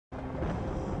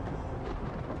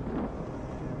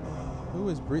Who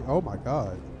is breathing? Oh my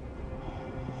God.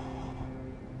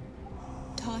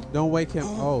 Todd. Don't wake him.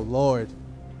 Oh Lord.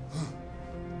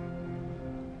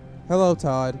 Hello,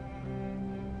 Todd.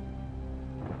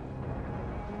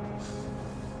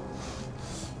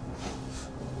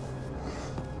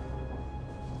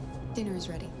 Dinner is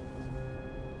ready.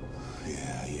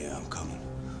 Yeah, I'm coming.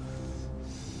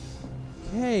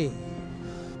 Okay.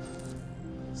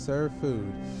 Serve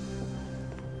food.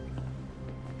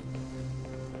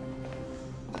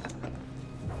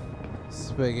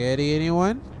 Spaghetti,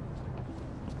 anyone?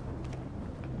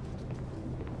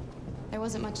 There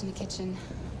wasn't much in the kitchen.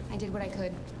 I did what I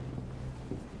could.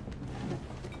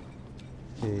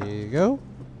 Here you go.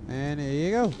 And here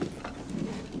you go.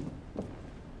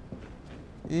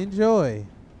 Enjoy.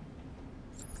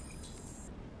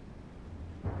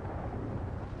 There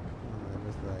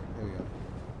we go.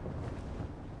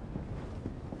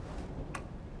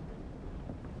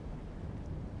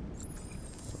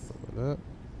 Open it up.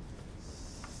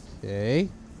 Okay.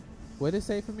 What did it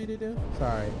say for me to do?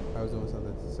 Sorry, I was doing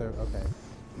something to serve. Okay.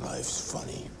 Life's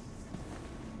funny.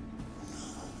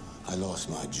 I lost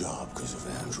my job because of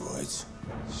androids.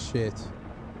 Shit.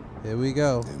 Here we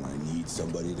go. And I need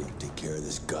somebody to take care of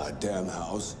this goddamn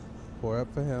house. Pour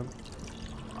up for him.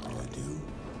 What do I do?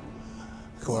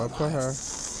 Pour up for her.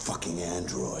 Fucking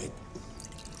android.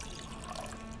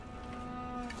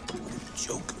 What a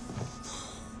joke.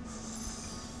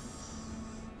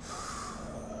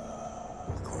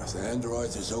 Of course,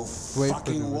 androids are so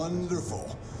fucking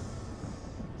wonderful.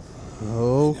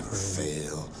 Oh. They never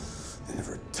fail. They're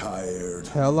never tired.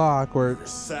 Hella awkward. They're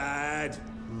sad.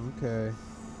 Okay.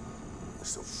 They're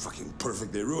so fucking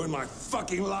perfect. They ruined my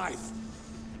fucking life.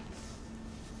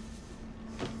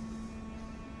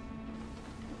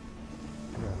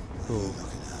 Yeah, cool.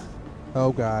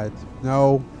 Oh God.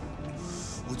 No.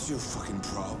 What's your fucking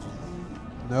problem?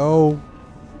 No.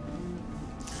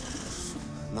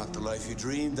 Not the life you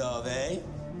dreamed of, eh?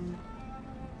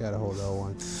 Gotta hold that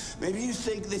one. Maybe you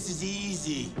think this is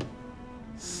easy.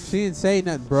 She didn't say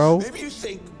nothing, bro. Maybe you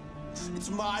think it's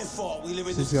my fault we live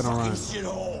in She's this gonna fucking run.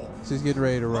 shithole. She's getting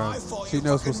ready to run. My fault She your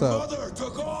knows what's fucking up. mother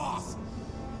took off.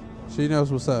 She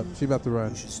knows what's up. She about to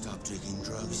run. You should stop taking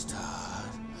drugs, Todd.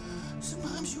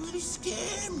 Sometimes you really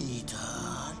scare me,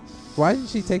 Todd. Why didn't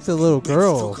she take the little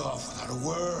girl? Took off without a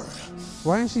word.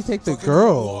 Why didn't she take the Fucking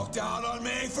girl? walked out on me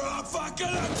for a fucking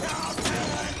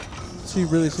accountant. She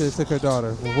really should have took her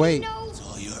daughter. Wait. It's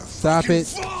all your Stop fucking it.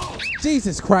 fault.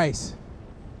 Jesus Christ.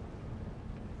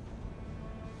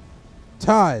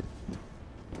 Todd.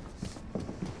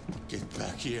 Get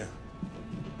back here.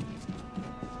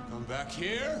 Come back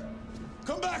here.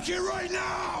 Come back here right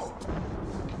now.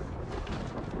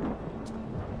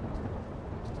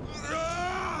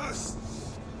 Yes!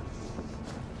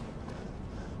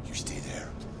 You stay there.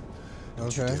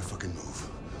 Don't you Okay. dare fucking move,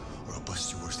 or I'll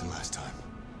bust you worse than last time.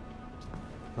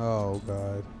 Oh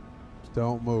God.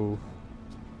 Don't move.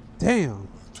 Damn.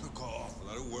 Took off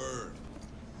without a word.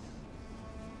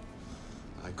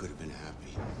 I could have been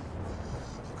happy.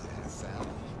 I could have had a family.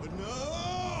 But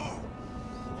no!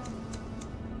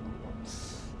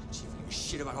 She didn't give a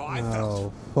shit about how I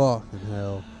felt. Oh, fucking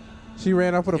hell. She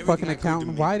ran off with a Everything fucking I could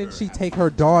accountant. to Why make didn't her she happy. take her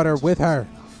daughter with her?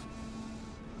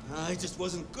 I just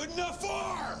wasn't good enough for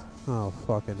her. Oh,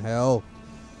 fucking hell.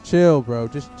 Chill, bro.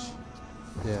 Just.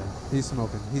 Yeah, he's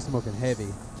smoking. He's smoking heavy.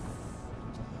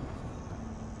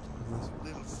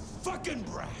 Little fucking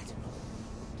brat.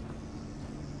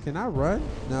 Can I run?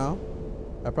 No.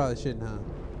 I probably shouldn't, huh?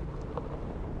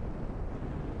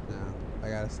 No. I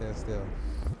gotta stand still.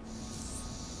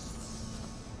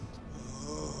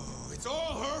 Oh, it's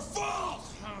all her fault.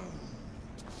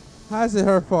 How is it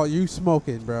her fault you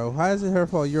smoking, bro? How is it her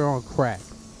fault you're on crack?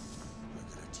 I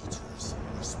gotta teach her some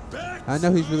respect. I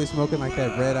know he's really smoking like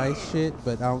that red ice shit,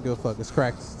 but I don't give a fuck. It's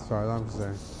crack as far as I'm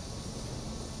concerned.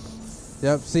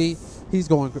 Yep, see? He's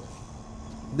going.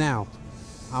 Now,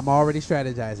 I'm already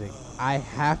strategizing. I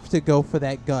have to go for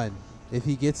that gun. If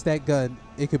he gets that gun,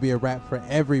 it could be a wrap for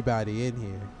everybody in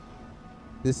here.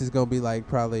 This is going to be like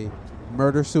probably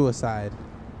murder-suicide.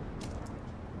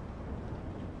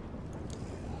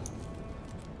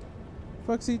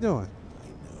 Fuck's he doing? I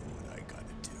know what I gotta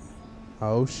do.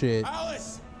 Oh, shit.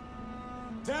 Alice!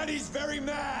 Daddy's very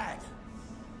mad.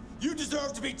 You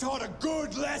deserve to be taught a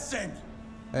good lesson.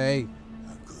 Hey,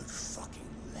 A good fucking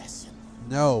lesson.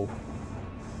 no.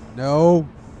 No.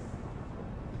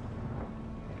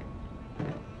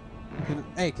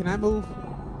 Hey, can I move?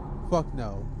 Fuck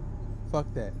no. Fuck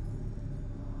that.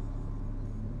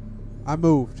 I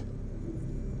moved.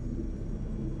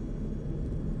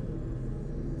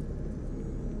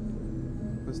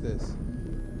 What's this?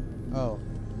 Oh.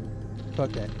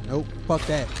 Fuck that. Nope. Fuck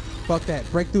that. Fuck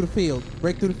that. Break through the field.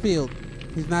 Break through the field.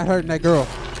 He's not hurting that girl.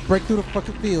 Break through the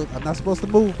fucking field. I'm not supposed to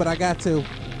move, but I got to.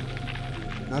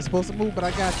 Not supposed to move, but I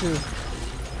got to.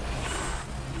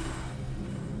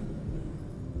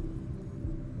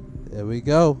 There we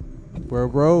go. We're a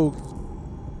rogue.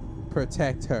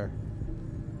 Protect her.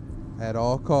 At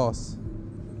all costs.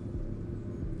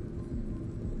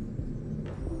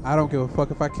 I don't give a fuck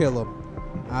if I kill him.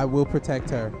 I will protect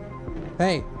her.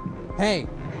 Hey. Hey.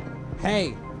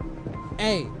 Hey.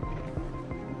 Hey.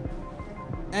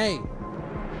 Hey.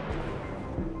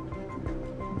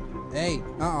 Hey.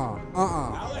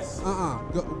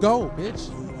 Go, bitch.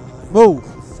 Move.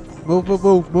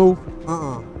 Move.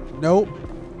 Nope.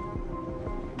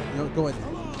 No, go in there.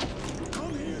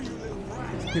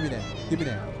 Give me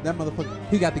that. That motherfucker.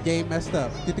 He got the game messed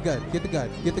up. Get the gun.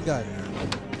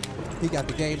 He got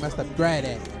the game messed up. Grab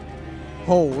that.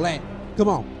 Hold that. Come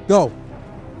on. Go.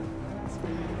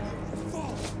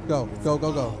 Go.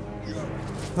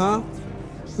 Huh?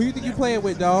 Who you think you playing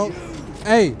with, dog?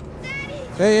 Hey.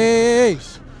 Hey.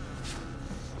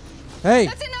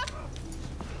 That's enough.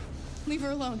 Leave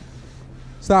her alone.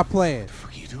 Stop playing. What the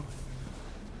fuck are you doing?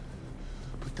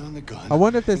 Put down the gun. I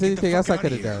wonder if there's anything else I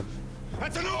could have done.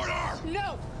 That's an order!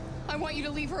 No. I want you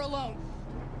to leave her alone.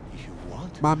 You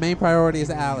want? My main priority is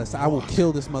Alice. I will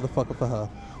kill this motherfucker for her.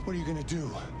 What are you gonna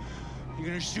do? You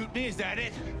gonna shoot me? Is that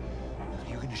it?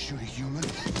 You gonna shoot a human?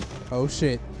 Oh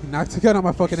shit. He knocked the gun on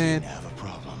my fucking hand. We have a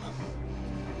problem.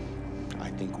 I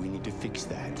think we need to fix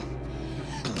that.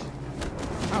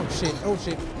 Oh shit.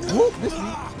 Whoop, missed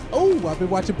me. Oh, I've been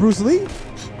watching Bruce Lee.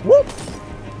 Whoop.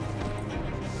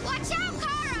 Watch out,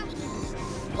 Kara.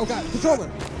 Oh god,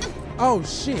 controller. Oh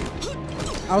shit.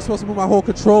 I was supposed to move my whole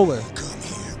controller. Come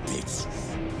here, bitch.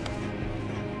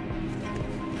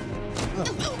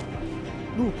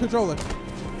 Move, controller.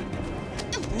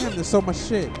 Damn, there's so much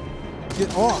shit.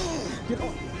 Get off. Get your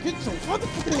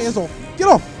motherfucking hands off. Get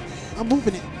off. I'm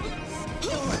moving it.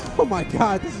 Oh my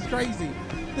god, this is crazy.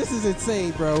 This is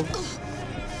insane, bro.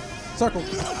 Circle.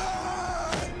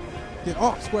 Get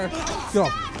off, square. Get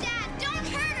off. Dad, don't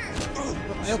hurt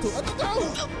her. L2.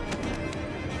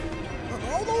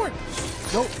 Oh lord.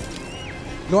 Nope.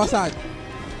 Go outside.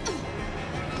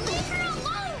 Leave her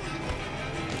alone.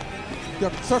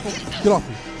 Get up, circle. Get off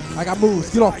me. I got moves.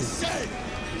 Get off me.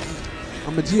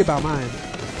 I'm a G about mine.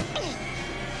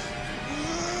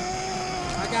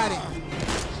 I got it.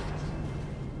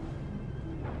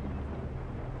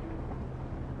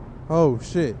 Oh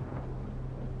shit.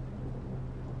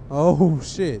 Oh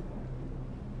shit.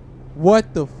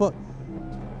 What the fuck?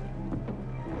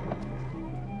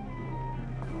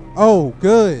 Oh,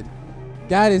 good.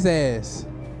 Got his ass.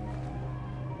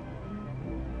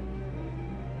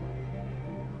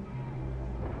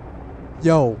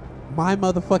 Yo, my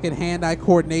motherfucking hand-eye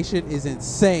coordination is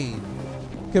insane.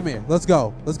 Come here. Let's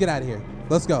go. Let's get out of here.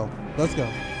 Let's go. Go. Let's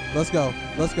go.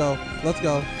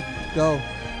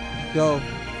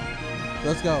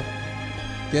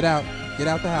 Get out. Get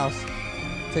out the house.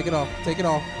 Take it off.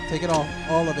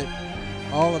 All of it.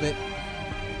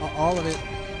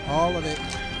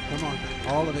 Come on.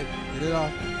 All of it. Get it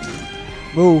off.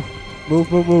 Move.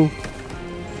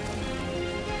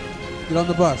 Get on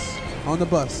the bus. On the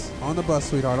bus,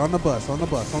 sweetheart. On the bus. Get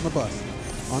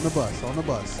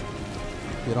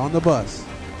on the bus.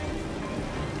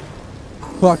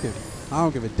 Fuck him. I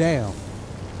don't give a damn.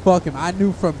 Fuck him. I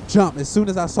knew from jump. As soon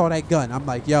as I saw that gun, I'm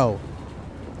like, yo,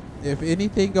 if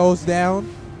anything goes down,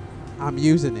 I'm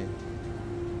using it.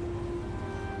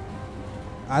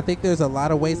 I think there's a lot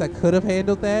of ways I could have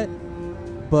handled that,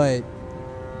 but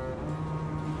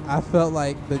I felt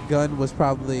like the gun was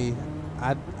probably...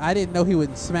 I didn't know he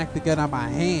would smack the gun on my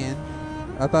hand.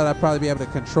 I thought I'd probably be able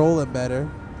to control him better.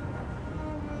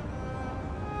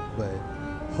 But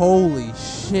holy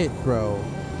shit, bro.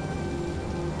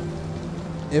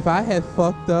 If I had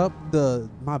fucked up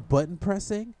my button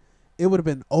pressing, it would have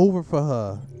been over for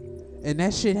her. And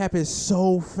that shit happened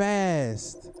so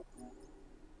fast.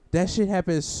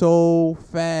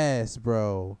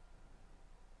 Bro.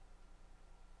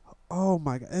 Oh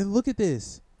my god. And look at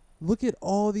this. Look at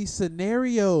all these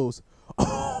scenarios.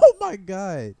 Oh my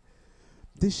god.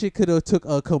 This shit could have took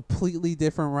a completely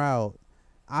different route.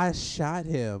 I shot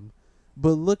him.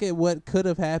 But look at what could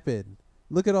have happened.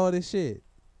 Look at all this shit.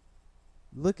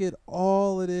 Look at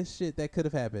all of this shit that could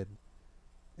have happened.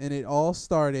 And it all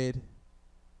started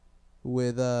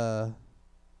with yeah,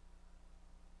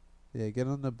 get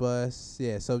on the bus.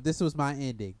 Yeah, so this was my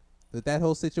ending. With that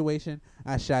whole situation,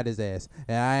 I shot his ass.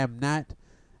 And I am not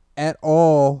at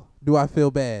all do I feel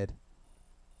bad.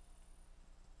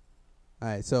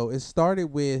 Alright, so it started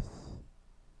with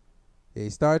He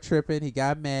started tripping. He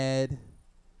got mad.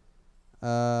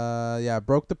 Yeah, I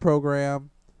broke the program.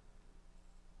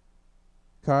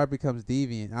 Car becomes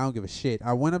deviant. I don't give a shit.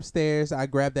 I went upstairs. I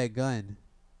grabbed that gun.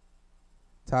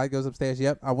 Todd goes upstairs.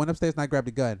 Yep. I went upstairs and I grabbed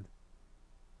the gun.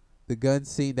 The gun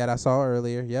scene that I saw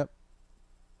earlier. Yep.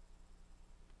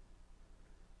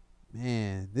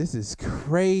 Man, this is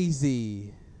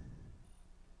crazy.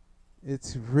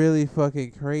 It's really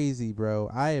fucking crazy, bro.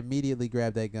 I immediately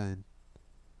grabbed that gun.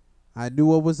 I knew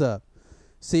what was up.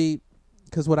 See,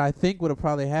 because what I think would have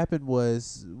probably happened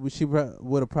was she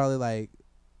would have probably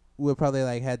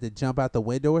like had to jump out the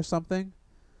window or something.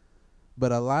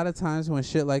 But a lot of times when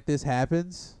shit like this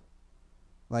happens,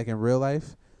 like in real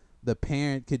life, the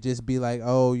parent could just be like,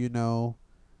 oh, you know,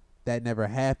 that never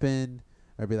happened.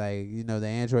 Or be like, you know, the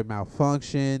android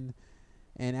malfunctioned.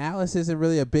 And Alice isn't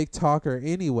really a big talker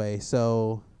anyway.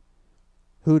 So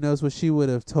who knows what she would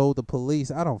have told the police.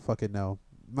 I don't fucking know.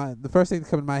 The first thing that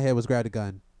came to my head was grab the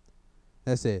gun.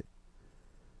 That's it.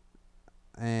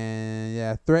 And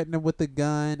yeah, threatened him with the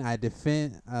gun. I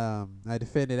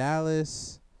defended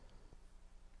Alice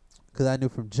because I knew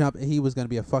from jump he was gonna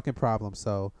be a fucking problem.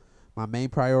 So my main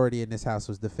priority in this house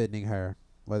was defending her.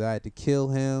 Whether I had to kill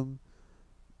him,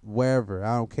 wherever,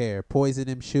 I don't care. Poison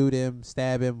him, shoot him,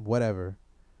 stab him, whatever.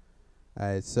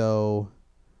 Alright, so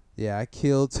yeah, I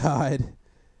killed Todd.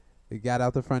 We got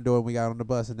out the front door and we got on the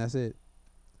bus, and that's it.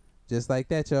 Just like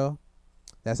that, y'all.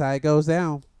 That's how it goes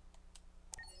down.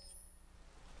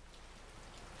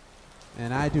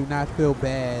 And I do not feel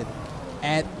bad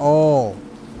at all.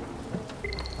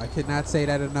 I cannot say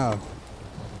that enough.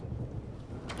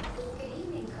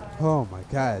 Oh my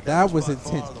god, that was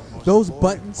intense. Those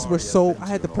buttons were so, I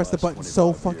had to press the button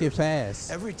so fucking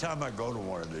fast. Every time I go to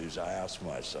one of these, I ask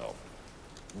myself,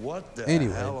 what the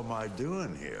hell am I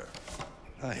doing here?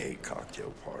 I hate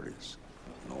cocktail parties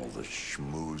and all the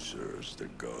schmoozers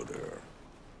that go there.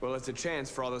 Well, it's a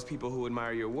chance for all those people who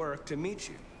admire your work to meet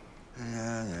you.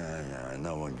 Yeah.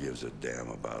 No one gives a damn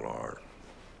about art.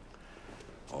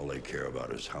 All they care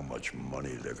about is how much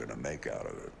money they're gonna make out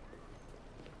of it.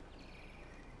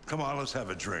 Come on, let's have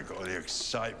a drink. All the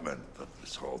excitement of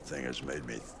this whole thing has made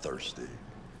me thirsty.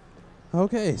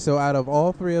 Okay, so out of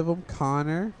all three of them,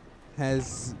 Connor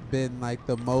has been like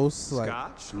the most like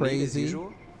Scotch, crazy.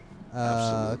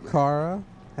 Kara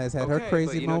has had her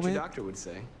crazy but you moment. Know what your doctor would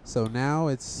say. So now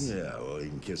it's Yeah, well, you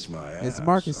can kiss my ass. It's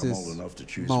Marcus's I'm old enough to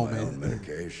choose moment. my own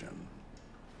medication.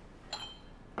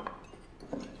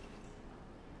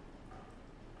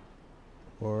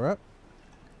 Pour up.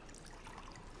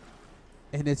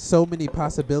 And it's so many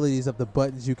possibilities of the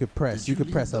buttons you could press. You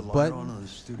could press a button.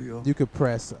 You could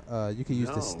press. You could use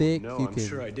the stick. No, You I'm can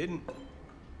sure I didn't.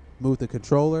 move the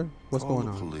controller. What's Call going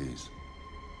the on? Police.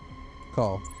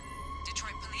 Call.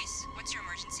 Detroit Police, what's your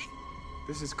emergency?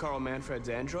 This is Carl Manfred's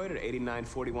android at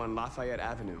 8941 Lafayette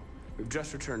Avenue. We've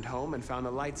just returned home and found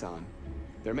the lights on.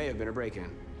 There may have been a break-in.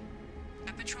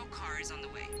 A patrol car is on the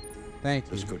way. Thank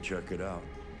you. Let's go check it out.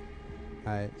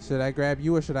 All right. Should I grab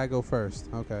you or should I go first?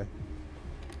 Okay.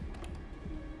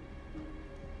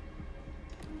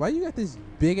 Why you got this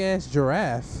big ass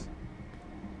giraffe?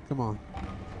 Come on.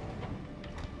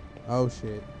 Oh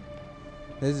shit.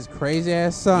 This is crazy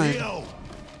ass son. Leo!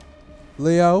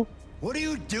 Leo. What are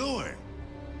you doing?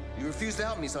 You refused to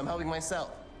help me, so I'm helping myself.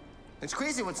 It's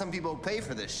crazy what some people pay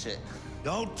for this shit.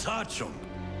 Don't touch him.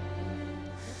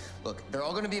 Look, they're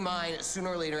all gonna be mine sooner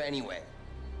or later anyway.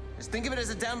 Just think of it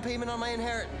as a down payment on my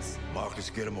inheritance.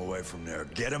 Marcus, get him away from there.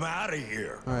 Get him out of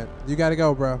here. All right. You gotta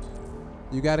go, bro.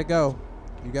 You gotta go.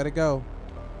 You gotta go.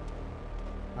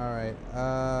 All right.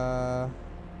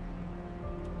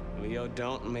 Leo,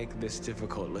 don't make this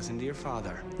difficult. Listen to your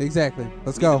father. Exactly.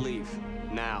 Let's We go. need to leave.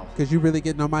 Now. Cause you really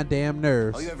getting on my damn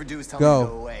nerves. All you ever do is tell Go. me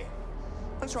to go away.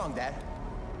 What's wrong, Dad?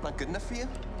 Not good enough for you?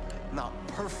 Not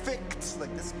perfect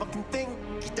like this fucking thing?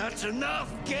 That's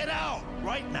enough. Get out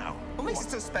right now. What makes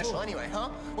it so special anyway, huh?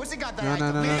 What's it got that No, I no,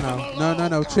 can no, leave no, him no, alone? no,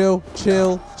 no, no. Chill,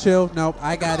 chill, chill. Nope.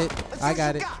 I got it. Let's see I what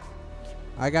got you it.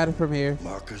 I got it from here.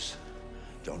 Marcus,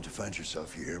 don't defend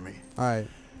yourself. You hear me? All right.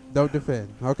 Don't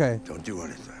defend. Okay. Don't do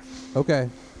anything. Okay.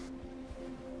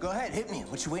 Go ahead, hit me.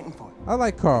 What you waiting for? I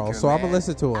like Carl, You're so a I'm gonna man.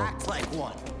 listen to him. Act like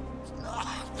one.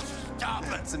 Stop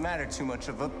it. What's the matter? Too much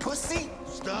of a pussy?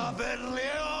 Stop it,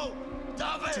 Leo.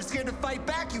 Stop Too it. scared to fight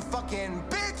back, you fucking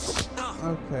bitch!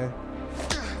 Okay.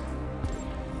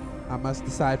 I must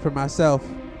decide for myself.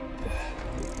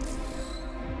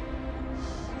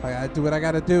 I gotta do what I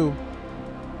gotta do.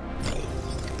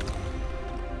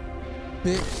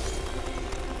 Bitch.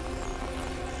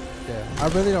 Yeah, I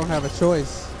really don't have a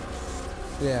choice.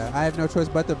 Yeah, I have no choice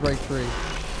but to break free.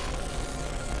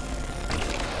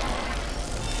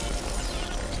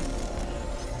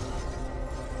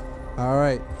 All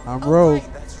right, I'm rogue.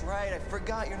 Right, that's right. I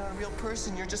forgot you're not a real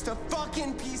person. You're just a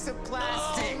fucking piece of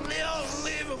plastic. Oh, Leo,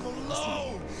 leave him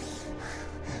alone.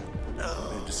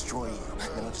 I'm gonna destroy you.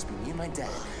 Then it'll just be me and my dad.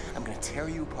 I'm gonna tear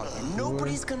you apart, and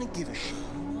nobody's gonna give a shit.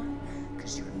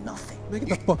 Because you're nothing. Get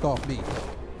the fuck off me.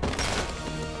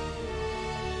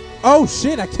 Oh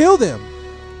shit, I killed him.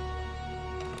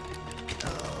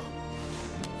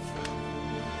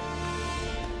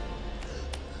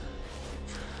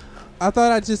 I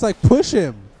thought I'd just like push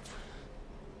him.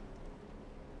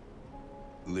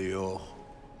 Leo.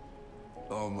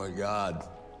 Oh my God.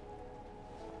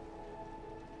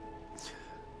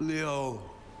 Leo.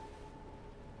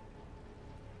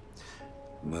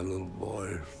 My little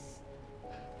boy.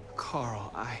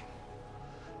 Carl,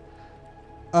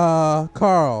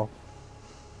 Carl.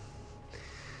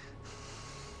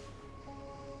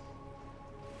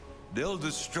 They'll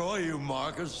destroy you,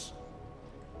 Marcus.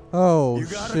 Oh You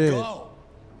gotta shit. go.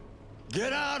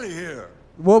 Get out of here.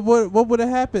 What would have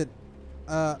happened?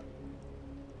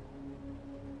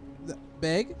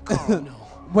 Meg? Carl, no.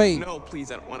 Wait. No,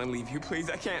 please, I don't want to leave you. Please,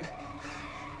 I can't.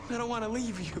 I don't want to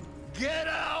leave you. Get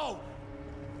out.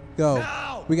 Go.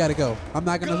 Now! We gotta go. I'm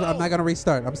not gonna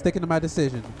restart. I'm sticking to my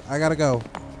decision. I gotta go.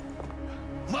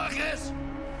 Marcus,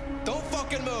 don't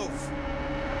fucking move.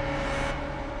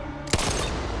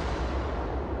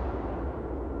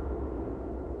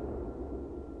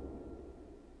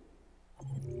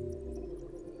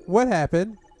 What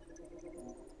happened?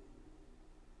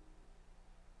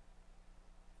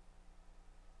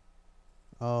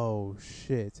 Oh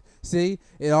shit. See,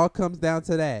 it all comes down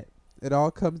to that. It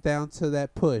all comes down to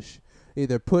that push.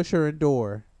 Either push or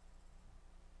endure.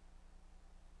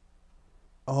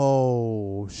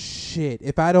 Oh shit.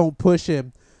 If I don't push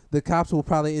him, the cops will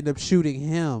probably end up shooting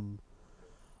him.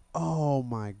 Oh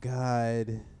my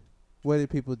god. What did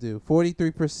people do?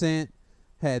 43%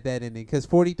 had that ending because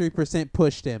 43%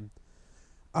 pushed him.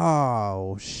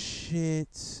 Oh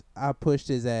shit. I pushed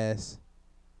his ass.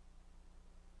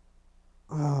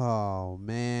 Oh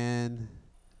man.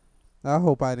 I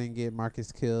hope I didn't get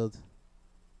Marcus killed.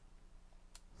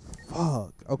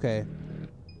 Fuck. Okay.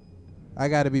 I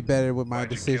gotta be better with my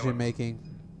decision making.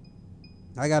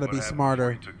 I gotta be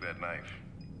smarter. Took that knife?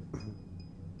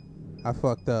 I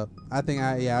fucked up. I think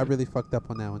I really fucked up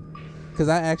on that one. Cause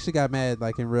I actually got mad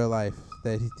like in real life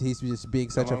that he's just being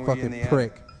such a fucking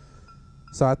prick.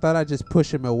 So I thought I'd just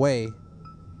push him away.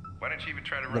 Why didn't you even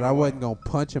try to run But I wasn't gonna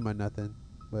punch him or nothing.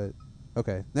 But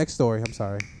okay, next story. I'm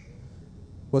sorry.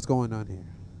 What's going on here?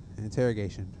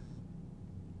 Interrogation.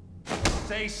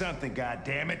 Say something,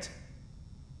 goddammit.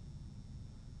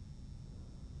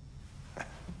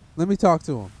 Let me talk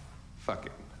to him. Fuck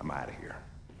it. I'm out of here.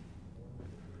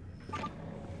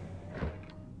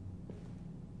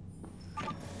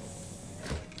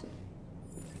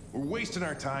 We're wasting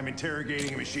our time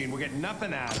interrogating a machine. We're getting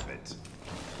nothing out of it.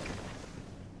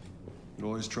 You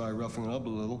always try roughing it up a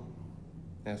little.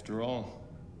 After all,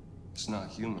 it's not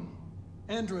human.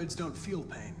 Androids don't feel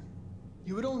pain.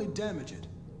 You would only damage it,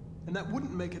 and that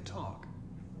wouldn't make it talk.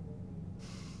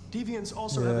 Deviants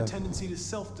also have a tendency to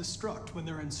self-destruct when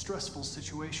they're in stressful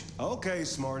situations. Okay,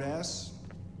 smartass.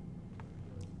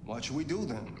 What should we do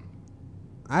then?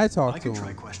 I talked to him. I can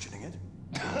try questioning it.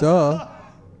 Duh.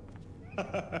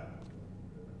 What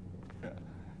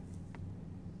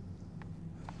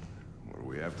do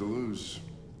we have to lose?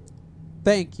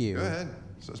 Thank you. Go ahead.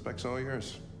 Suspect's all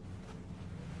yours.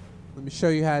 Let me show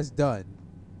you how it's done.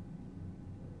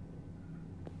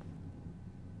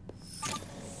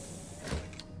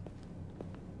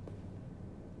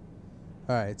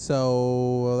 Alright,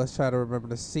 so let's try to remember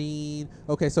the scene.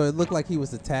 Okay, so it looked like he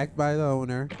was attacked by the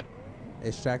owner.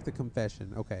 Extract the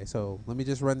confession. Okay, so let me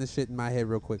just run this shit in my head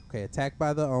real quick. Okay, attacked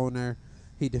by the owner.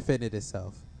 He defended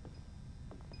himself.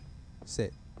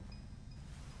 Sit.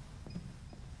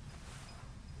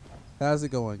 How's it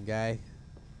going, guy?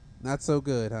 Not so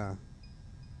good, huh?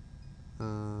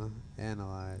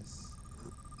 Analyze.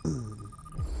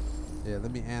 Yeah,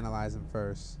 let me analyze him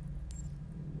first.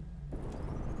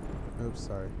 Oops,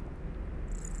 sorry.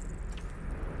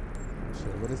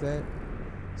 Shit, what is that?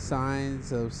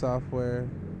 Signs of software.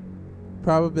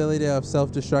 Probability of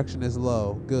self-destruction is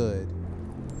low. Good.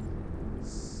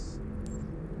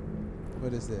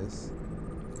 What is this?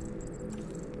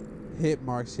 Hit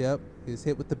marks, yep. He was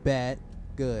hit with the bat.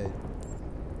 Good.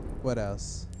 What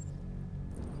else?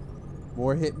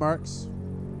 More hit marks?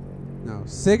 No.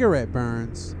 Cigarette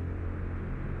burns.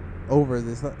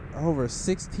 Over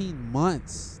 16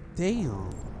 months. Damn.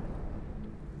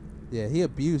 Yeah, he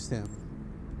abused him.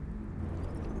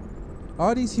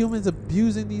 All these humans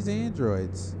abusing these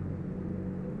androids.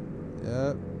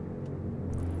 Yep.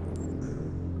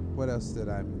 What else did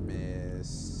I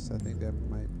miss? I think that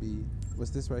might be...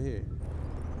 What's this right here?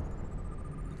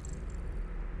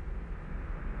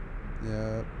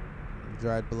 Yep.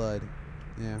 Dried blood.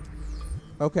 Yeah.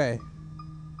 Okay.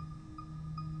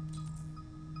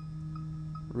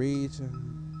 Reach.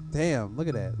 Damn, look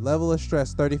at that. Level of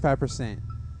stress, 35%.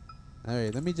 All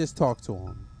right, let me just talk to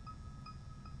him.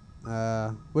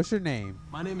 What's your name?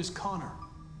 My name is Connor.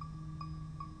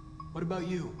 What about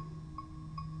you?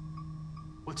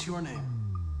 What's your name?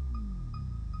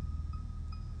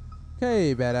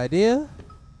 Okay, bad idea.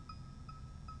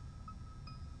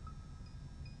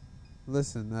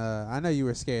 Listen, I know you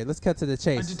were scared. Let's cut to the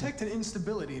chase. I detected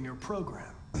instability in your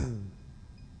program.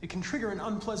 It can trigger an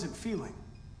unpleasant feeling,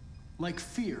 like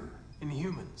fear in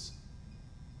humans.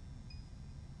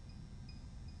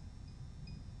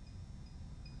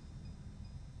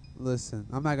 Listen,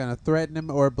 I'm not going to threaten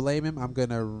him or blame him. I'm going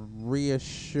to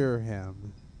reassure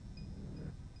him.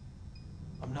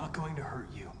 I'm not going to hurt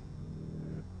you.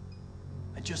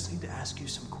 I just need to ask you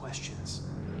some questions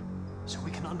so we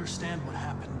can understand what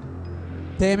happened.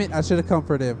 Damn it, I should have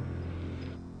comforted him.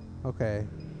 Okay.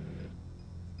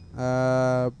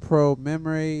 Probe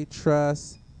memory,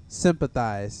 trust,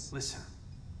 sympathize. Listen,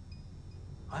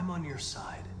 I'm on your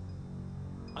side.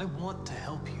 I want to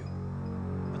help you,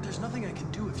 but there's nothing I can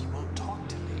do if you won't talk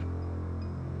to me.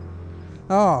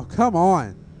 Oh, come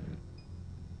on.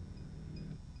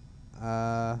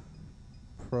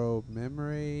 Probe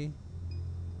memory.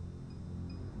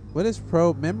 What does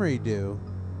probe memory do?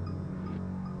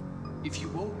 If you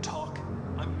won't talk,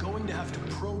 I'm going to have to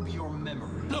probe your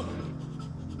memory. No!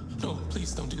 No,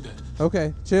 please don't do that.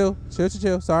 Okay, chill. Chill, chill,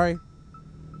 chill. Sorry.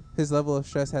 His level of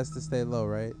stress has to stay low,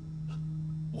 right?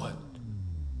 What?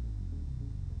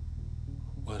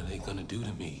 What are they gonna do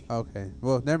to me? Okay.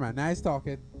 Well, never mind. Now he's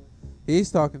talking.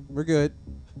 He's talking. We're good.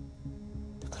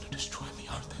 They're gonna destroy me,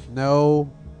 aren't they?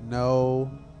 No. No.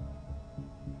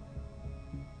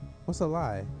 What's a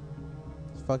lie?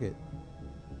 Fuck it.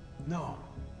 No.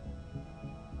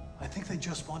 I think they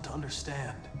just want to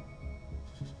understand.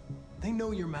 They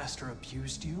know your master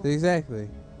abused you. Exactly.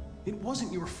 It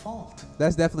wasn't your fault.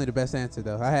 That's definitely the best answer,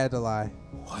 though. I had to lie.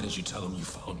 Why did you tell them you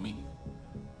found me?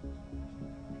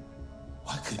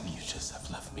 Why couldn't you just have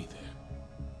left me there?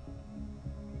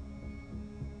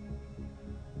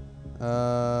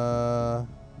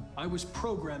 I was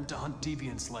programmed to hunt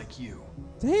deviants like you.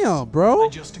 Damn, bro. I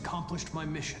just accomplished my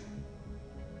mission.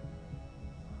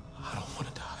 I don't want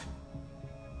to die.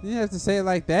 You didn't have to say it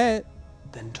like that.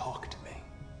 Then talk to me.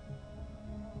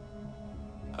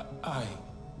 I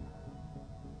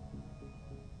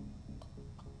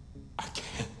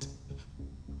can't.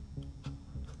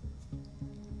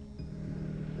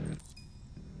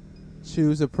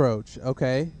 Choose approach.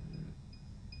 Okay.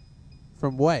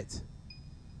 From what?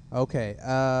 Okay.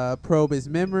 Probe his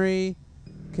memory.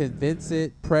 Convince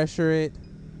it. Pressure it.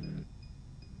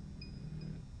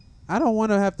 I don't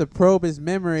want to have to probe his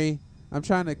memory. I'm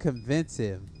trying to convince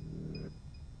him.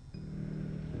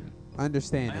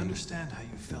 Understanding. I understand how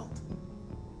you felt.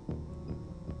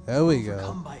 There we go.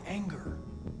 Overcome by anger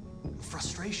and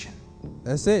frustration.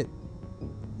 That's it.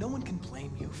 No one can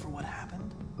blame you for what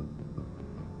happened.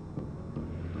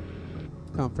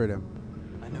 Comfort him.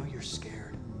 I know you're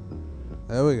scared.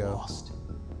 There we go. Lost.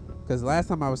 Because last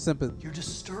time I was sympathetic, You're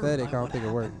disturbed I by don't what think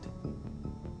it worked.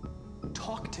 happened.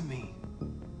 Talk to me,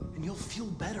 and you'll feel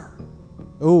better.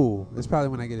 Ooh, it's probably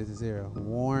when I get it to 0.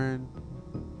 Warn,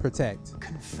 protect.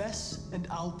 Confess, and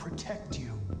I'll protect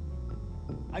you.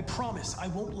 I promise I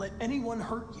won't let anyone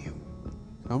hurt you.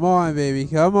 Come on, baby.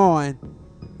 Come on.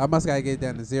 I must gotta get it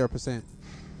down to 0%.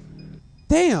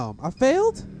 Damn, I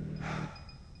failed?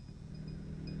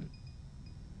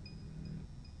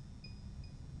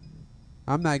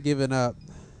 I'm not giving up.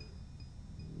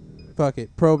 Fuck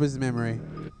it. Probe his memory.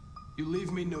 You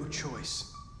leave me no choice.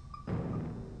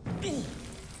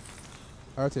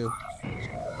 R2.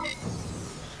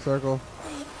 Circle.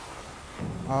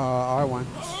 R1.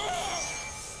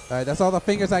 Alright, that's all the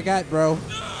fingers I got, bro.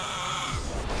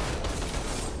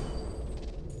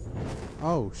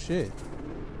 Oh, shit.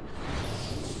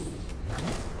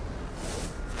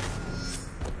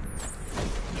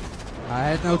 I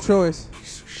had no choice.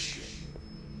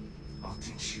 How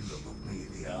can she look me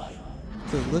in the eye?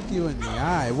 To look you in the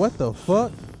eye? What the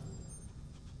fuck?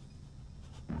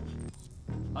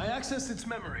 I accessed its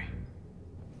memory.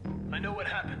 I know what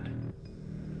happened.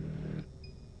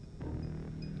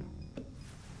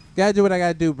 Gotta do what I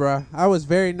gotta do, bruh. I was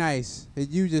very nice. And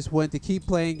you just went to keep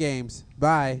playing games.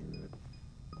 Bye.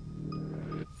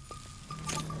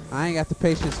 I ain't got the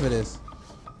patience for this.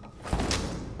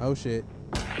 Oh, shit.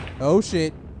 Oh,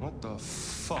 shit. What the f...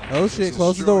 fuck? Oh shit,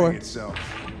 close the door. Itself.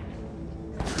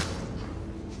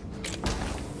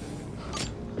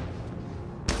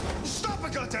 Stop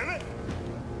it, goddammit!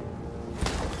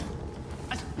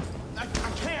 I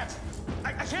can't.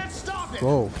 I can't stop it.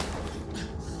 Whoa.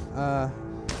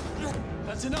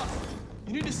 That's enough.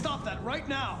 You need to stop that right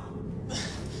now.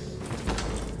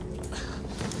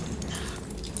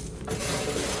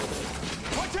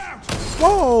 Watch out!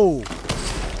 Whoa!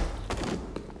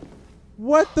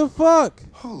 What the fuck?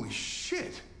 Holy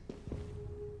shit.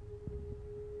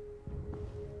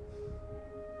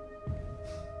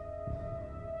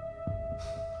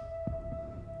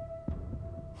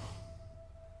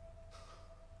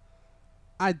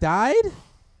 I died?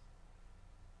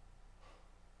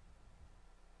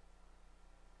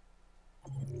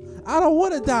 I don't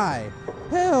want to die.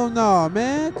 Hell no,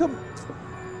 man. Come.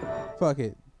 Fuck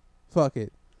it. Fuck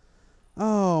it.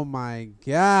 Oh my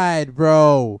God,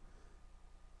 bro.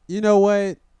 You know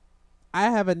what? I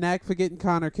have a knack for getting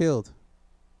Connor killed.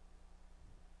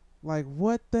 Like,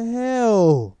 what the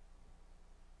hell?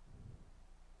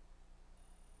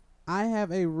 I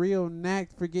have a real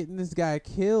knack for getting this guy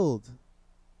killed.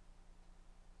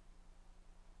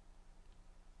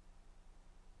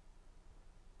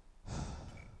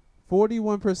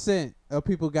 %41 of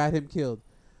people got him killed.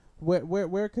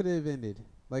 Where could it have ended?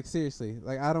 Like, seriously,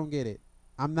 like, I don't get it.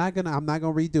 I'm not gonna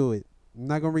redo it. I'm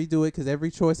not gonna redo it because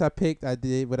every choice I picked, I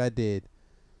did what I did.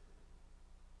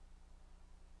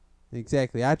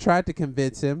 Exactly. I tried to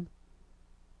convince him.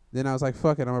 Then I was like,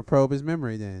 fuck it, I'm gonna probe his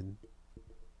memory then.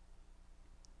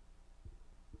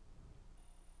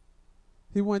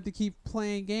 He wanted to keep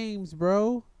playing games,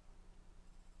 bro.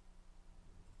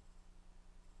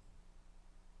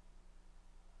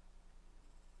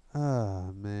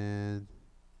 Oh, man.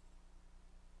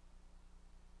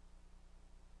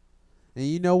 And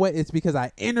you know what? It's because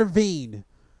I intervened.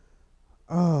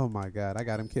 Oh, my God. I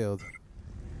got him killed.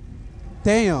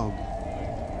 Damn.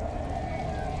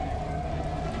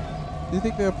 Do you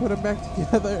think they'll put him back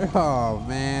together? Oh,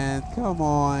 man. Come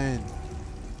on.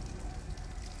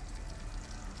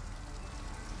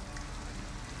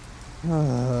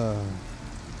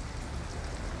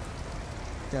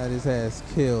 Got his ass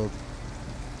killed.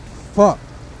 Fuck.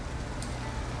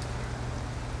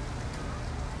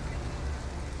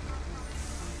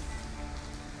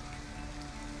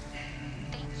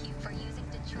 Thank you for using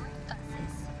Detroit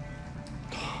buses.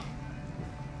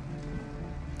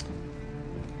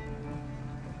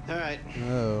 All right.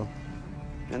 Oh.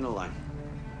 End the line.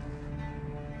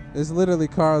 This literally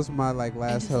Carl's my like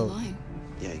last hope.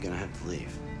 Yeah, you're gonna have to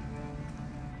leave.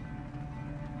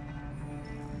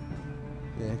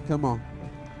 Yeah, come on.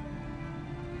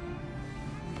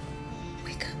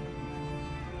 Wake up.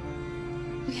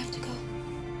 We have to go.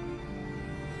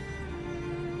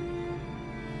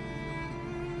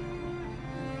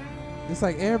 It's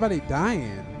like everybody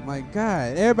dying. My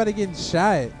God, everybody getting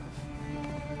shot.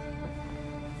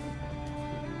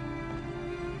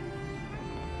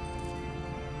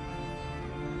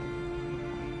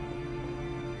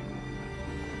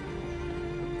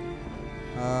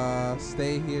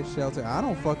 Stay here, shelter. I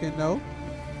don't fucking know.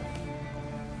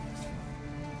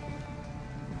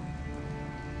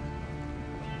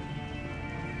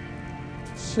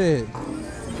 Shit.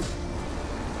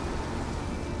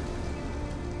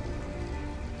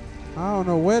 I don't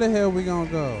know where the hell we gonna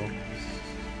go.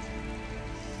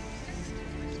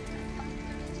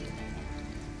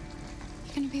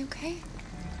 You gonna be okay?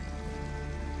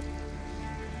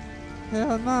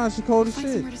 Hell nah, she cold as Find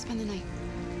shit. somewhere to spend the night.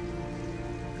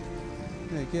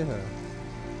 Yeah, get her.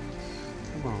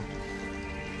 Come on.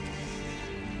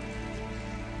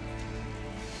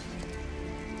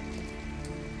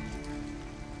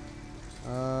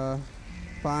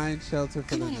 Find shelter for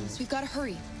Come the on, night. Alice, we've got to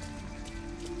hurry.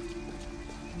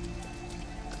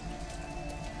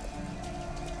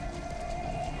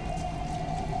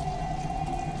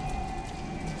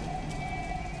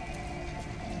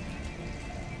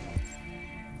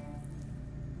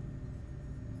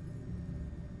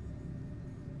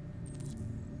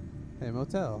 Hey,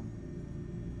 motel.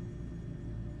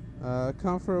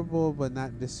 Comfortable but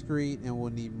not discreet and will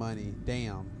need money.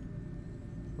 Damn.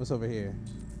 What's over here?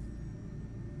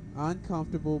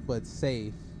 Uncomfortable but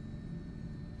safe.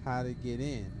 How to get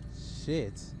in.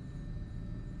 Shit.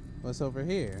 What's over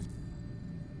here?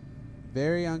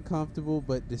 Very uncomfortable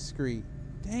but discreet.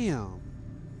 Damn.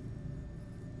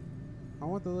 I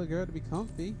want the little girl to be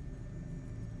comfy.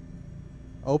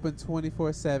 Open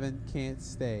 24/7. Can't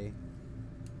stay.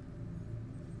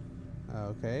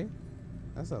 Okay.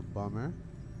 That's a bummer.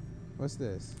 What's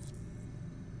this?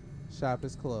 Shop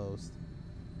is closed.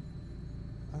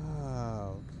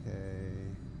 Okay.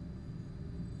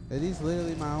 Are these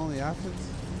literally my only options?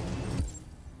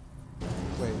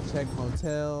 Wait, check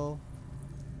motel.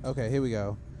 Okay, here we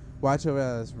go. Watch over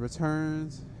us.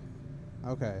 Returns.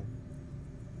 Okay.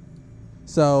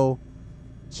 So,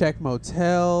 check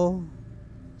motel.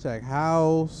 Check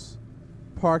house.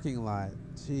 Parking lot.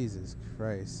 Jesus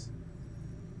Christ.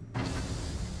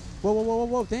 Whoa, whoa, whoa, whoa,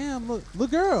 whoa. Damn, look,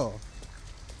 girl.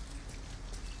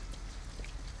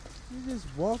 You're just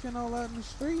walking all out in the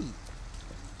street.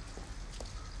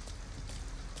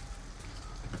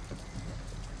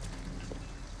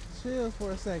 Chill for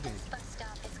a second. This bus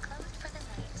stop is closed for the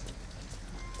night.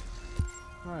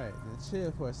 Alright, now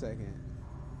chill for a second.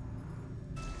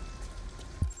 Damn,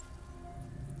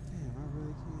 I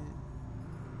really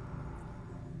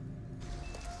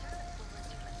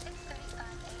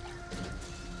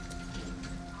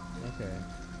can't. Okay.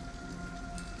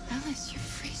 Alice, you're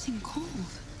freezing cold.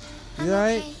 You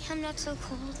alright? Okay, I'm not so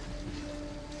cold.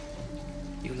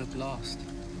 You look lost.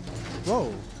 Whoa.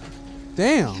 We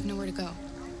Damn. have nowhere to go.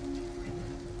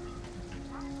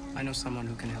 I know someone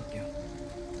who can help you.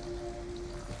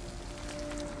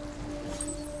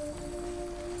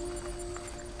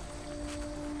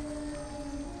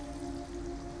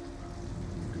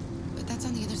 But that's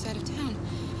on the other side of town.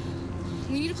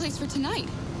 We need a place for tonight.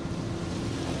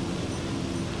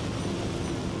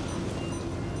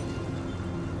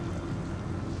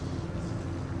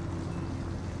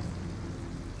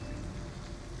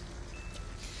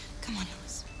 Come on,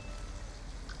 Alice.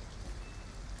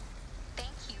 Thank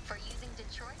you for using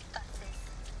Detroit buses.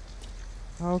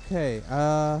 Okay,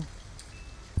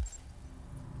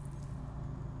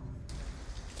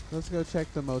 let's go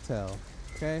check the motel,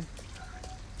 okay?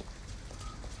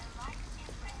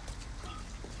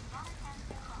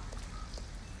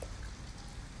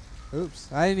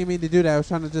 Oops, I didn't even mean to do that. I was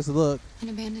trying to just look. An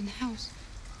abandoned house.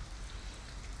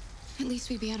 At least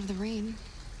we'd be out of the rain.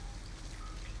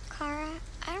 Kara,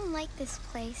 I don't like this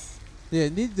place. Yeah,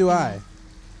 neither do I.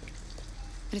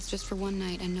 But it's just for one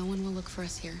night, and no one will look for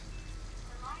us here.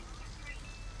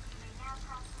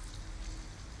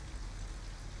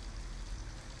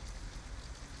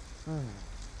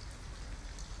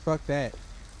 Fuck that.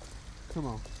 Come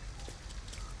on.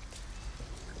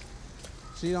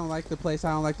 She don't like the place. I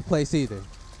don't like the place either.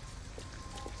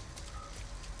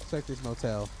 Check this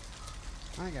motel.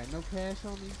 I ain't got no cash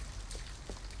on me.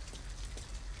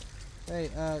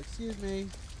 Hey, excuse me.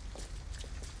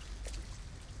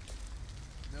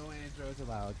 No androids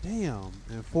allowed. Damn.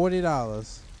 And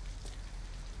 $40.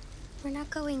 We're not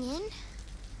going in?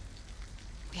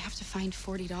 We have to find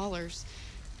 $40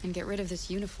 and get rid of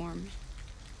this uniform.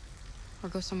 Or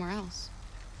go somewhere else.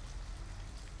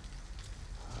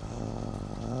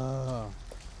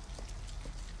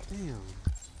 Damn.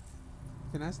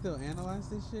 Can I still analyze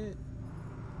this shit?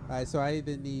 Alright, so I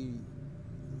either need...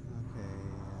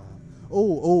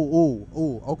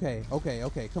 Okay.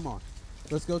 Okay. Come on.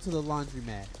 Let's go to the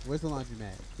laundromat. Where's the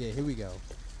laundromat? Yeah, here we go.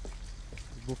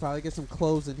 We'll probably get some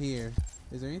clothes in here.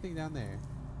 Is there anything down there?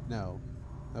 No.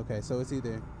 Okay, so it's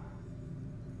either...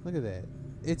 Look at that.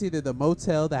 It's either the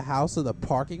motel, the house, or the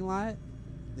parking lot.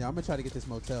 Yeah, I'm gonna try to get this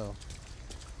motel.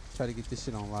 Try to get this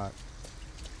shit on lock.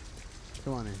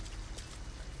 Come on in.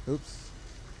 Oops.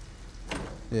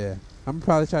 Yeah. I'm gonna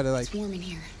probably try to like... It's warm in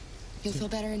here. You'll feel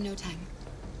better in no time.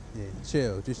 Yeah,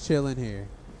 chill. Just chill in here.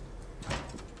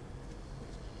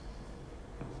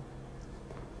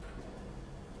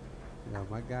 Yo,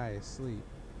 my guy is asleep.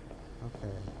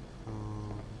 Okay.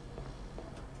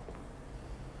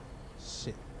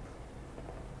 Shit.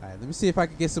 Alright, let me see if I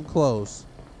can get some clothes.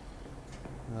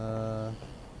 Ain't a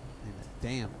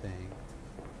damn thing.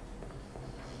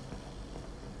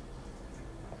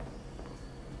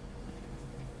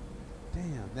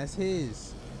 Damn, that's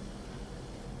his.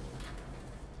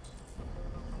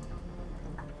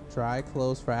 Try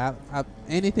clothes for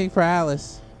anything for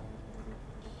Alice.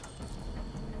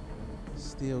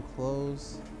 Steal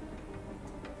clothes.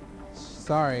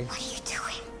 Sorry. What are you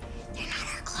doing? They're not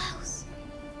our clothes.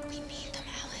 We need them,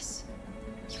 Alice.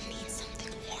 You need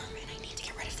something warm, and I need to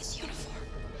get rid of this uniform.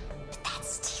 But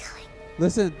that's stealing.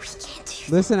 Listen. We can't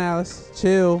do Listen, Alice.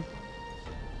 Chill.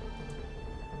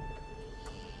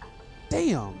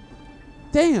 Damn.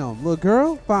 Damn, little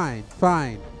girl. Fine. You're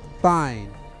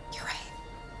right.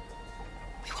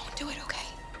 We won't do it, okay?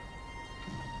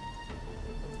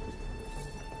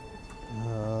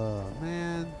 Oh,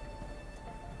 man.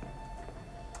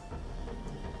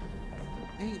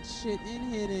 Ain't shit in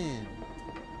here then.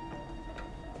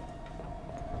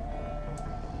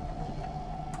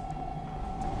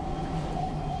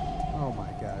 Oh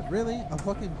my god. Really? A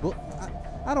fucking book?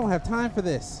 I don't have time for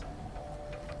this.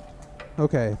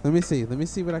 Okay, let me see. Let me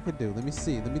see what I can do. Let me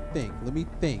see. Let me think. Let me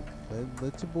think.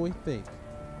 Let your boy think.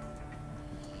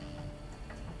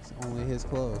 It's only his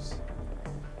clothes.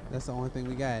 That's the only thing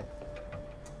we got.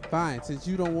 Fine, since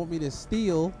you don't want me to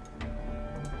steal,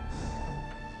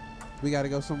 we gotta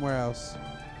go somewhere else.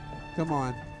 Come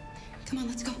on. Come on,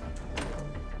 let's go.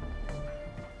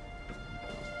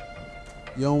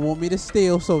 You don't want me to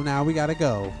steal, so now we gotta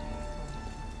go.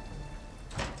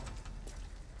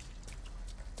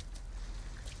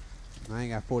 I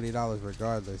ain't got $40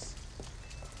 regardless.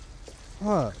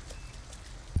 Fuck.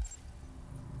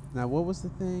 Now what was the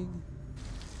thing?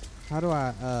 How do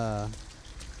I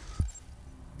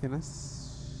can I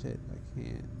shit, I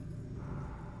can't.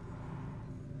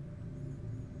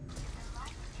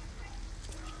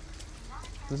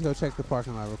 Let's go check the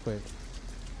parking lot real quick.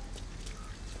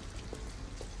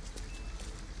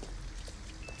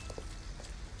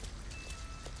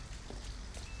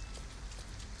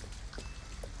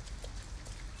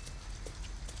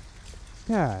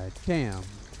 God damn.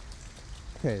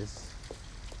 Okay,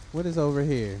 what is over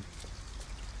here?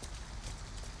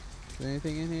 Is there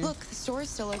anything in here? Look, the store is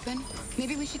still open.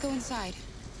 Maybe we should go inside.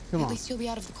 Come on. At least you'll be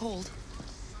out of the cold.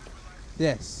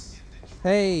 Yes.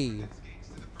 Hey.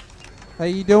 How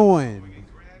you doing?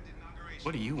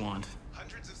 What do you want?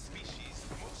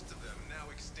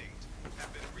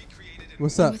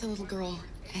 What's I'm up? with a little girl,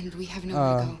 and we have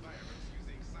nowhere to go.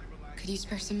 Could you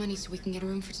spare some money so we can get a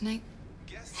room for tonight?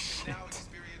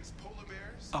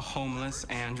 A homeless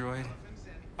android?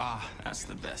 Ah, that's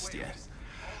the best yet.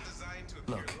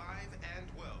 Look,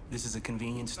 this is a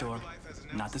convenience store,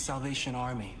 not the Salvation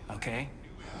Army, okay?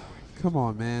 Come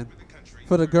on, man.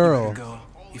 For the girl. You better go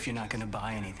if you're not gonna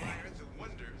buy anything.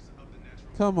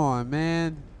 Come on,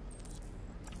 man.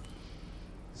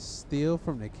 Steal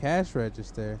from the cash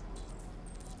register.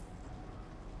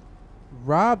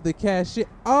 Rob the cashier.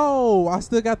 Oh, I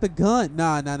still got the gun.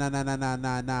 Nah.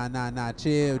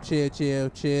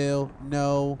 Chill.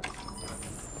 No.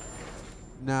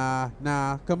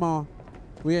 Nah. Come on.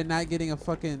 We are not getting a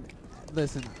fucking...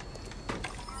 Listen.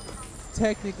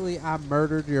 Technically, I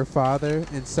murdered your father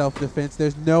in self-defense.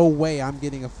 There's no way I'm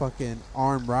getting a fucking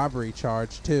armed robbery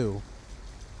charge, too.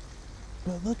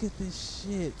 But look at this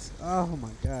shit. Oh,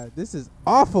 my God. This is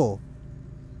awful.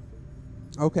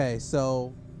 Okay,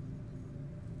 so...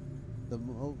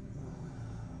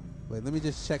 Wait, let me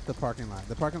just check the parking lot.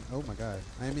 Oh my God.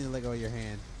 I didn't mean to let go of your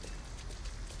hand.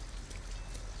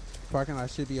 Parking lot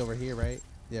should be over here, right?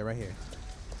 Yeah, right here.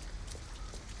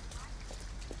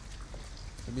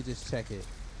 Let me just check it.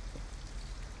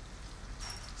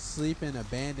 Sleep in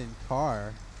abandoned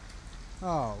car.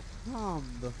 Oh, come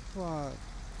the fuck.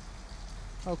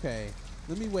 Okay,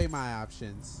 let me weigh my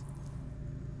options.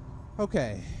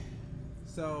 Okay,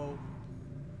 so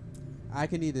I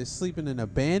can either sleep in an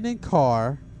abandoned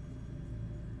car.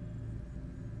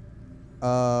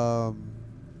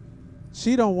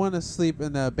 She don't want to sleep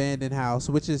in the abandoned house,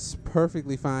 which is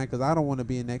perfectly fine because I don't want to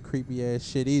be in that creepy ass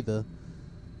shit either.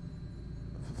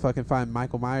 Fucking find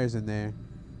Michael Myers in there.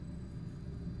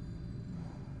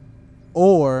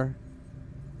 Or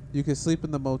you can sleep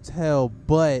in the motel,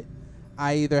 but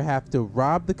I either have to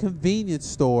rob the convenience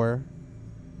store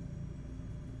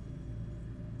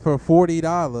for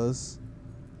 $40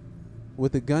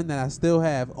 with the gun that I still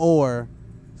have, or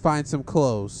find some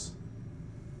clothes.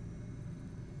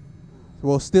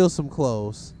 Well, steal some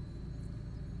clothes.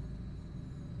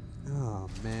 Oh,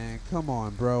 man. Come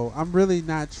on, bro. I'm really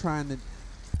not trying to...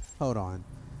 Hold on.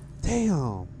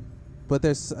 Damn. But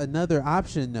there's another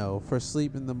option, though, for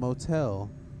sleep in the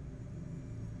motel.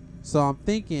 So I'm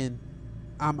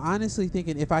honestly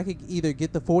thinking if I could either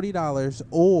get the $40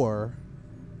 or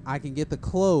I can get the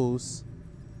clothes,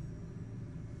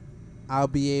 I'll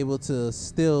be able to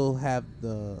still have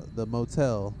the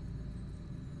motel.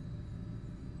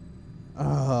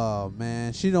 Oh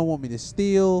man, she don't want me to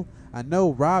steal. I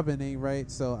know robbing ain't right,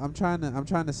 so I'm trying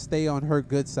to stay on her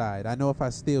good side. I know if I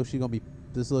steal,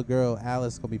 this little girl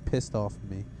Alice gonna be pissed off at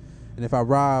me, and if I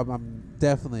rob, I'm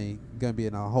definitely gonna be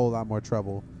in a whole lot more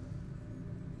trouble.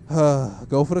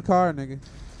 Go for the car, nigga.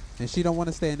 And she don't want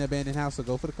to stay in the abandoned house, so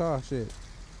go for the car. Shit.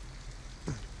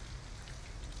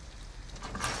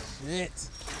 Shit.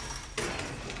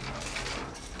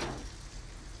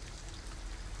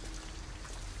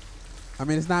 I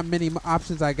mean, it's not many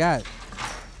options I got.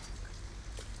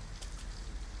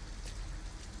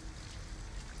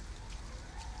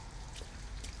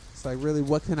 It's like, really,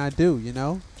 what can I do, you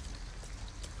know?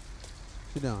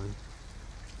 What you doing?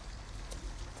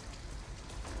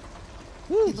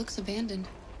 It looks abandoned.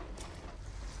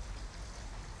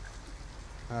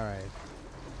 All right.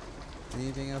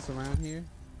 Anything else around here?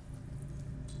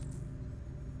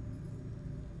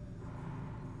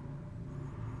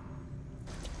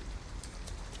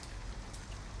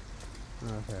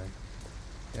 Okay.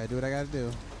 Gotta do what I gotta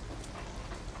do.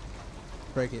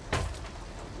 Break it.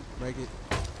 Break it.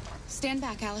 Stand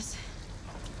back, Alice.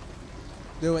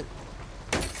 Do it.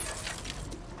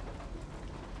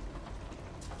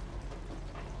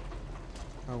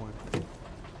 R1.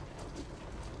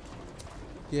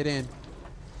 Get in.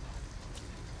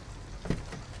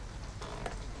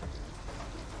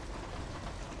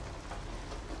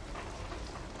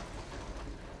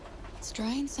 It's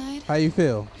dry inside. How you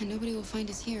feel? And nobody will find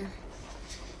us here.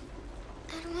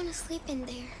 I don't want to sleep in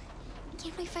there.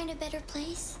 Can't we find a better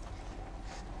place?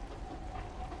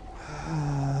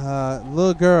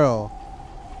 Little girl.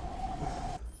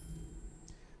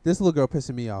 This little girl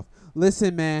pissing me off.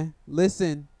 Listen, man.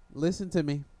 Listen. Listen to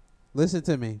me. Listen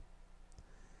to me.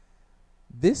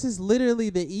 This is literally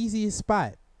the easiest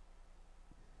spot.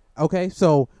 Okay,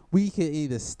 so we can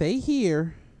either stay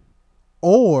here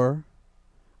or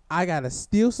I gotta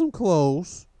steal some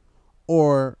clothes,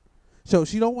 or so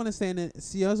she don't want to stay in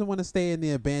she doesn't want to stay in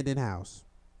the abandoned house,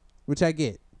 which I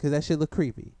get because that shit look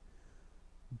creepy.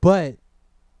 But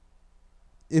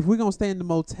if we're gonna stay in the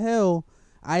motel,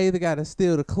 I either gotta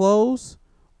steal the clothes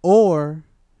or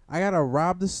I gotta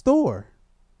rob the store.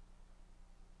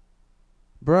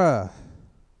 Bruh.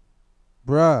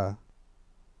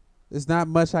 There's not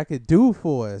much I could do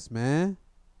for us, man.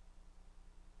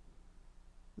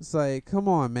 It's like, come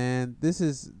on, man. This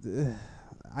is you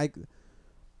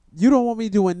don't want me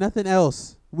doing nothing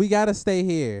else. We gotta stay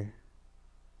here.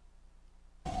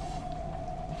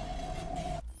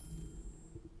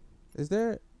 Is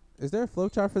there a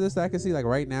flowchart for this that I can see like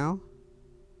right now?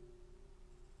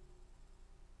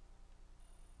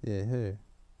 Yeah, here.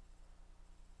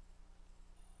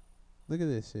 Look at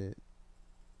this shit.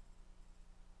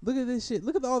 Look at this shit.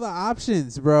 Look at all the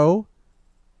options, bro.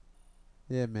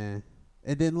 Yeah, man.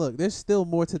 And then look, there's still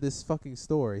more to this fucking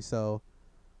story, so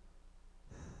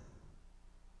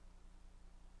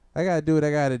I gotta do what I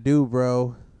gotta do,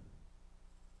 bro.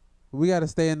 We gotta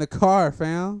stay in the car,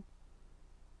 fam.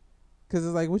 Cause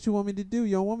it's like, what you want me to do?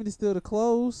 You don't want me to steal the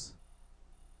clothes?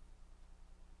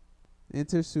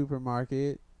 Enter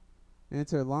supermarket.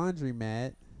 Enter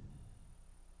laundromat.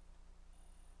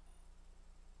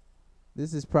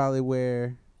 This is probably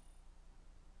where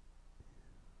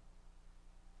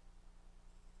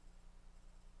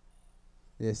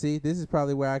yeah, see, this is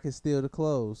probably where I can steal the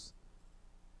clothes.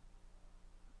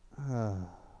 Come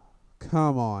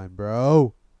on,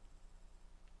 bro.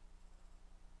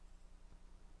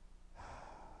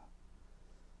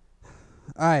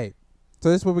 Alright, so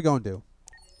this is what we're gonna do.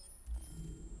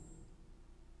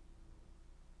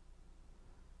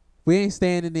 We ain't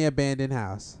staying in the abandoned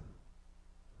house.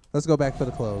 Let's go back for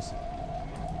the clothes.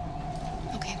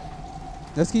 Okay.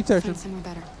 Let's keep searching. Find somewhere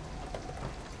better.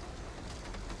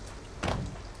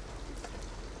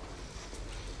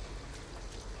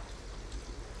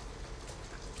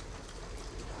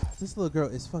 This little girl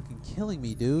is fucking killing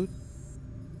me, dude.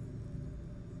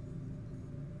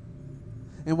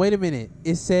 And wait a minute.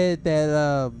 It said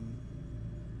that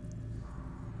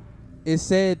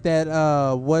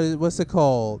what's it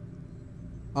called?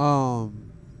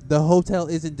 The hotel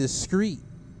isn't discreet.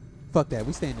 Fuck that.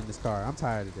 We staying in this car. I'm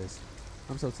tired of this.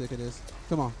 I'm so sick of this.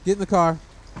 Come on. Get in the car.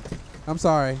 I'm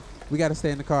sorry. We got to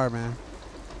stay in the car, man.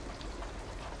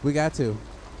 We got to.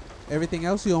 Everything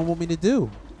else you don't want me to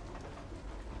do.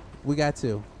 We got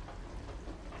to.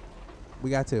 We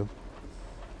got to.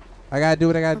 I got to do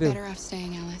what I got to do. We're better off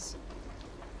staying, Alice.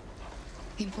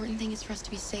 The important thing is for us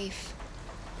to be safe.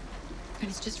 And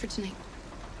it's just for tonight.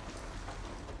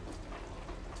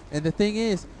 And the thing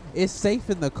is, it's safe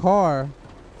in the car.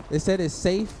 It said it's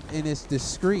safe and it's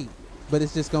discreet, but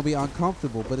it's just going to be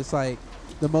uncomfortable. But it's like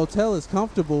the motel is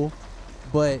comfortable,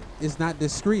 but it's not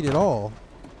discreet at all.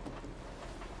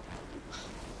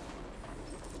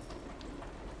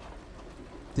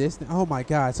 Oh my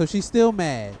God. So she's still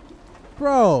mad.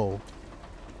 Bro.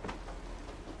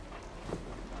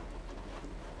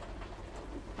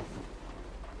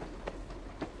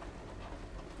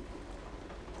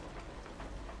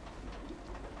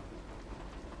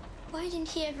 Why didn't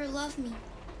he ever love me?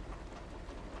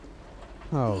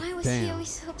 Oh, why was damn. he always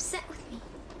so upset with me?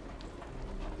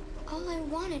 All I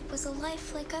wanted was a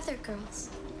life like other girls.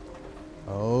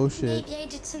 Oh shit. Maybe I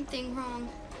did something wrong.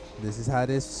 This is how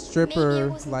this stripper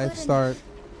life start.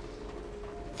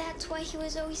 That's why he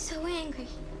was always so angry.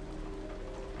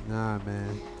 Nah,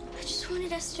 man. I just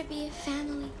wanted us to be a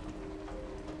family.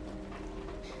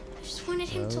 I just wanted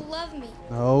him to love me.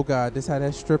 Oh God, this how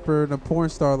that stripper and the porn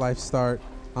star life start.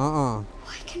 Why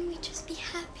can't we just be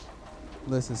happy?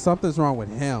 Listen, something's wrong with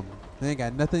him. It ain't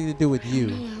got nothing to do with you. I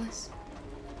don't know, Alice.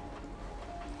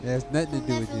 It has nothing to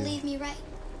do with Never you. leave me, right?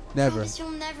 Never. Promise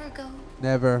you'll never go.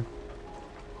 Never.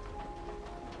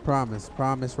 Promise.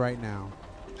 Promise right now.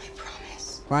 I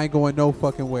promise. I ain't going no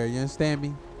fucking where. You understand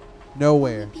me?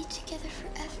 Nowhere. We'll be together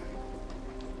forever.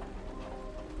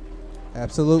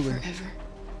 Absolutely. Forever.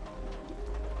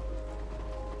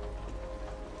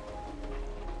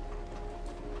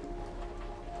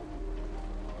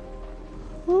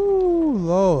 Ooh,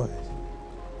 Lord.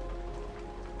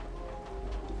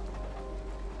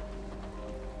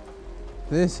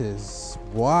 This is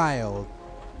wild.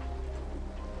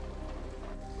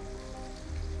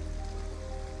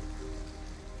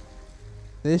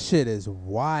 This shit is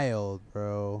wild,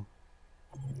 bro.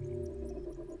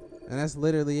 And that's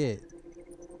literally it.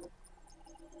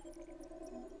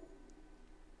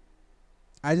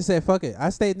 I just said, fuck it.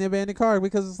 I stayed in the abandoned car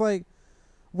because it's like,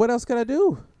 what else could I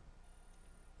do?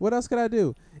 What else could I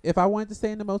do? If I wanted to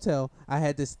stay in the motel, I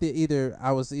had to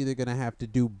I was either going to have to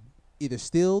do either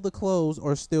steal the clothes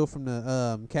or steal from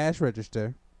the cash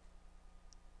register.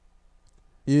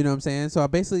 You know what I'm saying? So I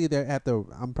basically either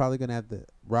I'm probably going to have to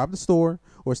rob the store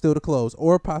or steal the clothes,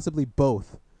 or possibly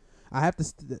both. I have to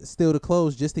steal the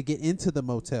clothes just to get into the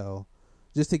motel,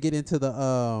 just to get into the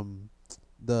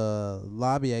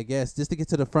lobby, I guess, just to get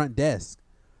to the front desk.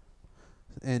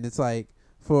 And it's like,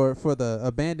 for the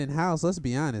abandoned house, let's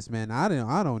be honest, man, I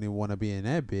don't even want to be in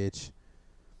that bitch.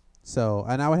 So,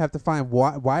 and I would have to find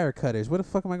wire cutters. Where the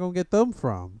fuck am I gonna get them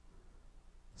from?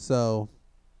 So,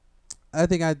 I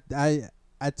think I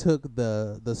took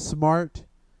the smart,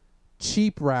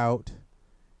 cheap route,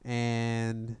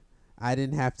 and I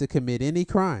didn't have to commit any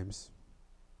crimes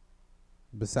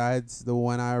besides the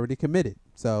one I already committed.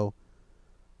 So,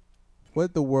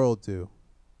 what'd the world do?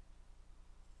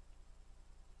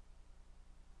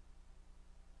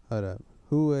 Hold up.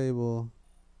 Who able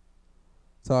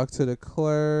talk to the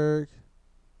clerk?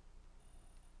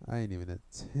 I ain't even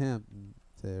attempt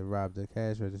to rob the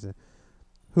cash register.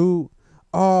 Who?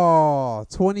 Oh,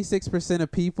 26%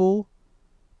 of people.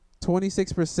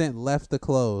 26% left the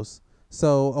clothes.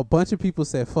 So a bunch of people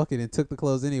said fuck it and took the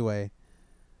clothes anyway.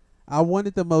 I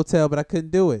wanted the motel, but I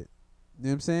couldn't do it. You know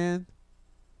what I'm saying?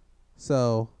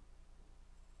 So,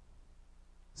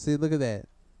 see, look at that.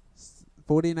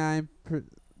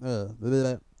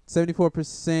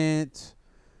 74%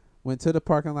 went to the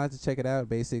parking lot to check it out,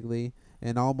 basically,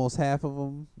 and almost half of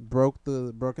them broke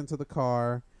into the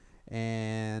car,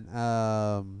 and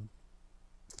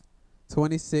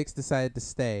 26 decided to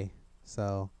stay.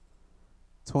 So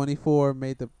 24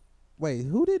 made the wait.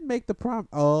 Who didn't make the prom?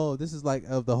 Oh, this is like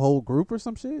of the whole group or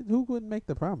some shit. Who wouldn't make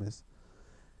the promise?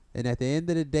 And at the end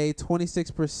of the day,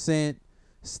 26%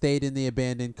 stayed in the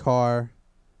abandoned car.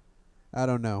 I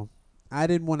don't know. I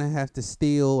didn't want to have to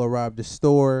steal or rob the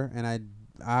store, and I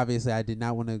did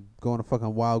not want to go on a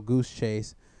fucking wild goose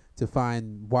chase to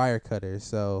find wire cutters.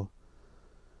 So,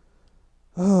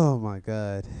 oh my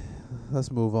God, let's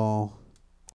move on.